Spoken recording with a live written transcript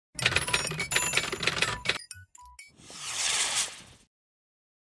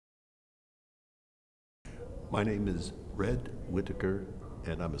My name is Red Whitaker,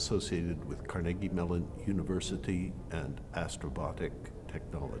 and I'm associated with Carnegie Mellon University and Astrobotic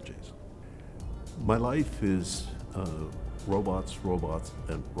Technologies. My life is robots,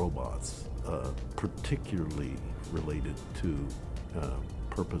 and robots, particularly related to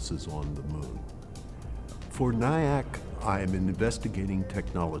purposes on the moon. For NIAC, I am investigating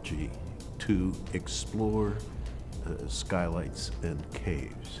technology to explore skylights and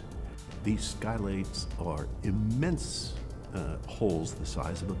caves. These skylights are immense holes the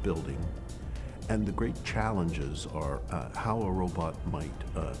size of a building, and the great challenges are how a robot might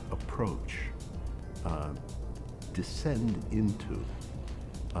approach, descend into,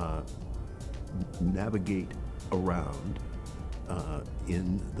 navigate around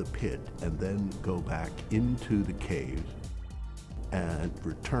in the pit, and then go back into the cave and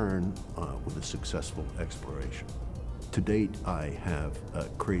return with a successful exploration. To date, I have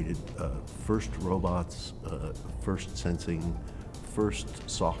created first robots, first sensing, first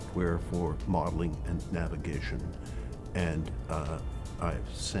software for modeling and navigation, and I've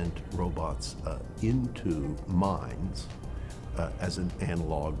sent robots into mines as an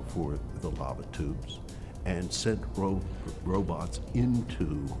analog for the lava tubes, and sent robots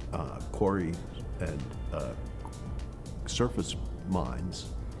into quarries and surface mines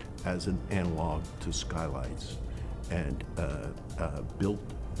as an analog to skylights, and built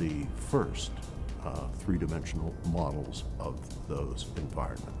the first three-dimensional models of those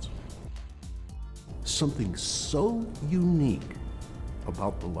environments. Something so unique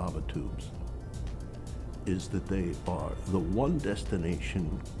about the lava tubes is that they are the one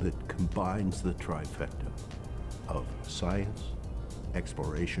destination that combines the trifecta of science,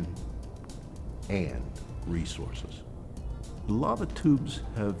 exploration, and resources. Lava tubes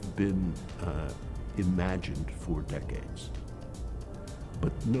have been imagined for decades,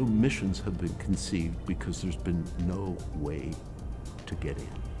 but no missions have been conceived because there's been no way to get in.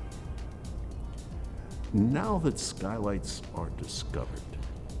 Now that skylights are discovered,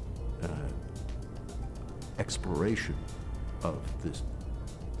 exploration of this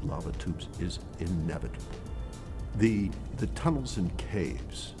lava tubes is inevitable. The tunnels and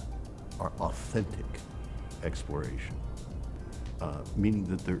caves are authentic exploration, meaning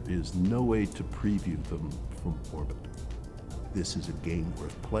that there is no way to preview them from orbit. This is a game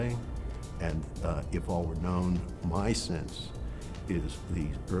worth playing, and if all were known, my sense is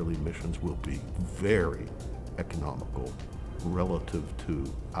these early missions will be very economical relative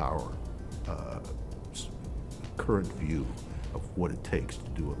to our current view of what it takes to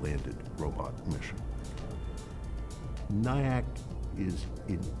do a landed robot mission. NIAC is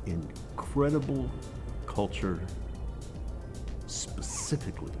an incredible culture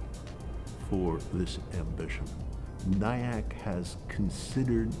specifically for this ambition. NIAC has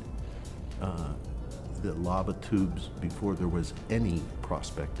considered the lava tubes before there was any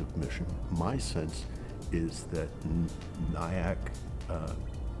prospective mission. My sense is that NIAC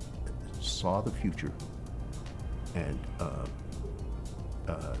saw the future and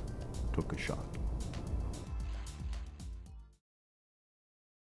took a shot.